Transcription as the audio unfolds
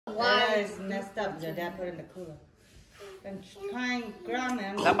It's messed up. Your dad put it in the cooler. Been trying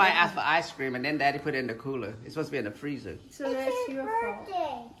grounding. Somebody asked for ice cream and then Daddy put it in the cooler. It's supposed to be in the freezer. So that's your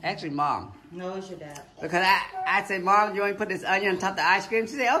fault. Actually, Mom. No, it's your dad. Because I said, Mom, you want to put this onion on top of the ice cream?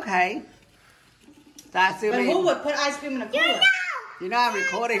 She said, okay. So I assumed But who would put ice cream in the cooler? You know I'm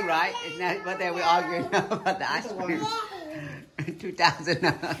recording, right? It's not, but then we're arguing about the ice cream. 2000.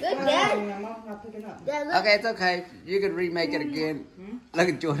 Look, Dad. Okay, it's okay. You can remake it again. Look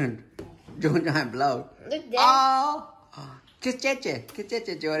at Jordan. Jordan trying to blow. Look, Dad. Oh. Kiss Cheche. Kiss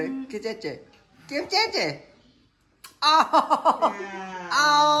Cheche, Jordan. Kiss Cheche. Give Cheche. Oh.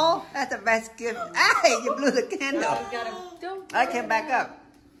 Oh. That's the best gift. Hey, you blew the candle. I came back up.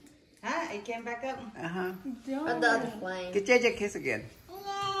 Huh? It came back up? Uh-huh. Another flame. Give Cheche a kiss again.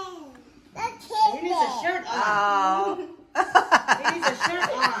 He needs a shirt on. Oh. He needs a shirt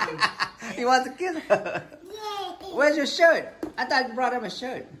on. He wants to kiss her. Where's your shirt? I thought you brought him a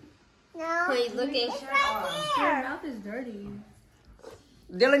shirt. No. Please look at Your mouth is dirty.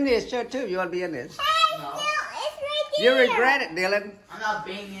 Dylan needs a shirt too. You want to be in this? No, it's right You regret it, Dylan. I'm not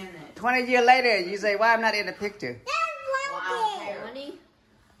being in it. 20 years later, you say, why I'm not in the picture? Honey.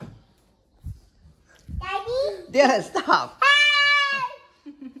 Dylan, stop.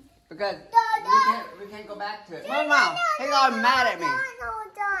 Because we can't go back to it. Mom, he's all mad at me.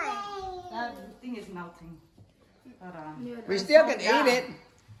 That thing is melting. Hold on. We still can eat it.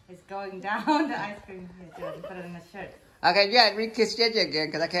 It's going down the ice cream. Here, Jordan, put it in the shirt. Okay, yeah, re-kiss JJ again,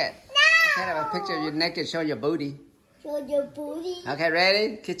 because I can't have a picture of you naked showing your booty. Show your booty. Okay,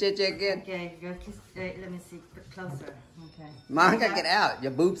 ready? Kiss JJ again. Okay, go kiss. Let me see. Put closer. Okay. Mom, gotta get out.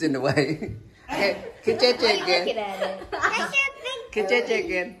 Your boob's in the way. Okay, kiss JJ again. Look at it. Kiss JJ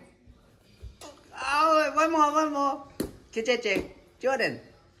again. Oh, one more. Kiss JJ. Jordan.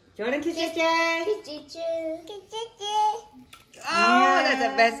 Jordan, kiss JJ. Oh, that's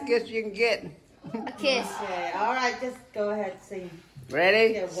the best gift you can get. A kiss. Okay, all right, just go ahead, sing.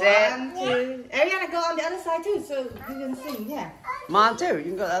 Ready, Okay, set. 1, 2. Ariana, go on the other side too, so you can sing. Yeah. Mom too. You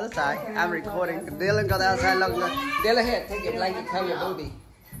can go the other side. I'm recording. Dylan, go the other side. Look. Dylan, here, take your blanket, cover your booty.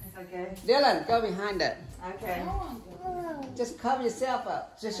 Okay. Dylan, go behind that. Okay. Just cover yourself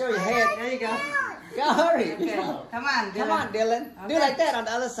up. Just show your head. There you go. Go, hurry. Okay. Come on, Dylan. Come on, Dylan. Do Okay. like that on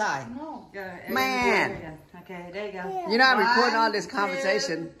the other side. No. Man. Okay, there you go. You know I'm recording all 1, this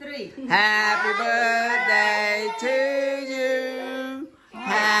conversation. 2, 3. Happy birthday to you.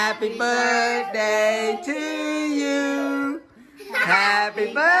 Happy birthday to you.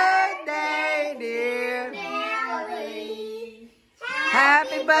 Happy birthday, dear.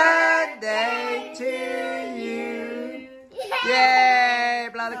 Happy birthday to you. Yay!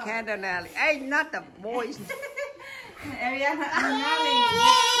 Blow the candle, Nelly. Hey, not the voice. Ariana,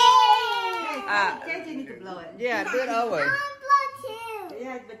 JJ need to blow it. Yeah, do it over.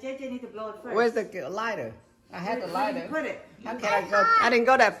 Yeah, but JJ need to blow it first. Where's the lighter? I had the lighter. Put it. How can I go? I didn't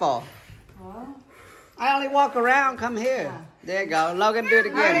go that far. Oh. I only walk around, come here. There you go. Logan, do it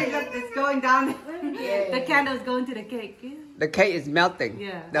Hurry, again. look, it's going down. The candle is going to the cake. The cake is melting.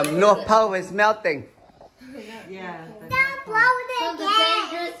 Yeah. The North Pole is melting. Yeah.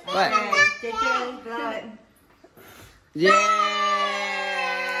 What? JJ, blow it. Yeah.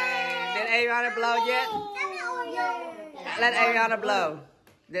 Did Ariana blow yet? Let Ariana blow.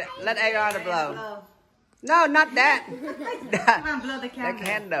 Let Ariana blow. Blow. No, not that. Come on, blow the The candle.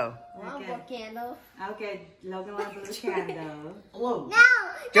 candle. Okay. Candle. Okay, Logan wants to blow the candle. Whoa.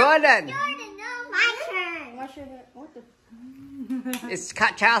 Jordan. My turn. What the? It's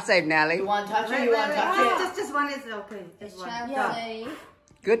child safe, You Nelly. want to touch it? You want to touch it? Just one is okay. Just one. Child Go. safe.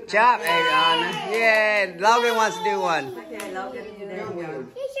 Good job, Ariana. Yeah, Logan wants to do one. Okay, Logan, there you go.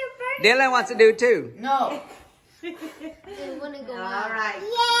 It's your birthday. Dylan wants to do two. No. They want to go All out. right.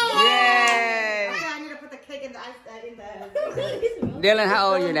 Yay! Okay, I need to put the cake in the ice in the. Dylan, how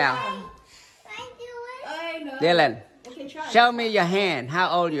old are you now? I know. Dylan, Okay, try. show me your hand. How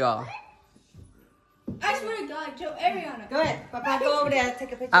old you are? I swear to God, Joe, Ariana. Go ahead, Papa. Go over there.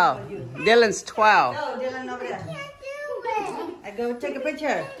 Take a picture Oh, of you. Dylan's 12. No, Dylan over there. I go take a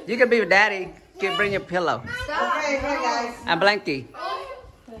picture. You can be with Daddy. Bring your pillow. Okay, here guys. A blankie.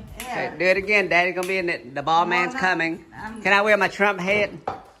 Okay, do it again. Daddy's gonna be in it. The ball man's coming. Can I wear my Trump head?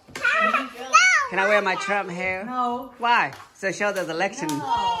 Can I wear my Trump hair? No. Why? So show there's election.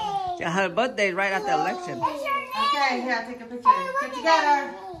 Her birthday's right after election. Okay, here, take a picture. Get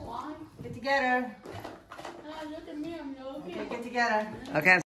together. Get together. Look at me, I'm okay. Okay, get together. Okay.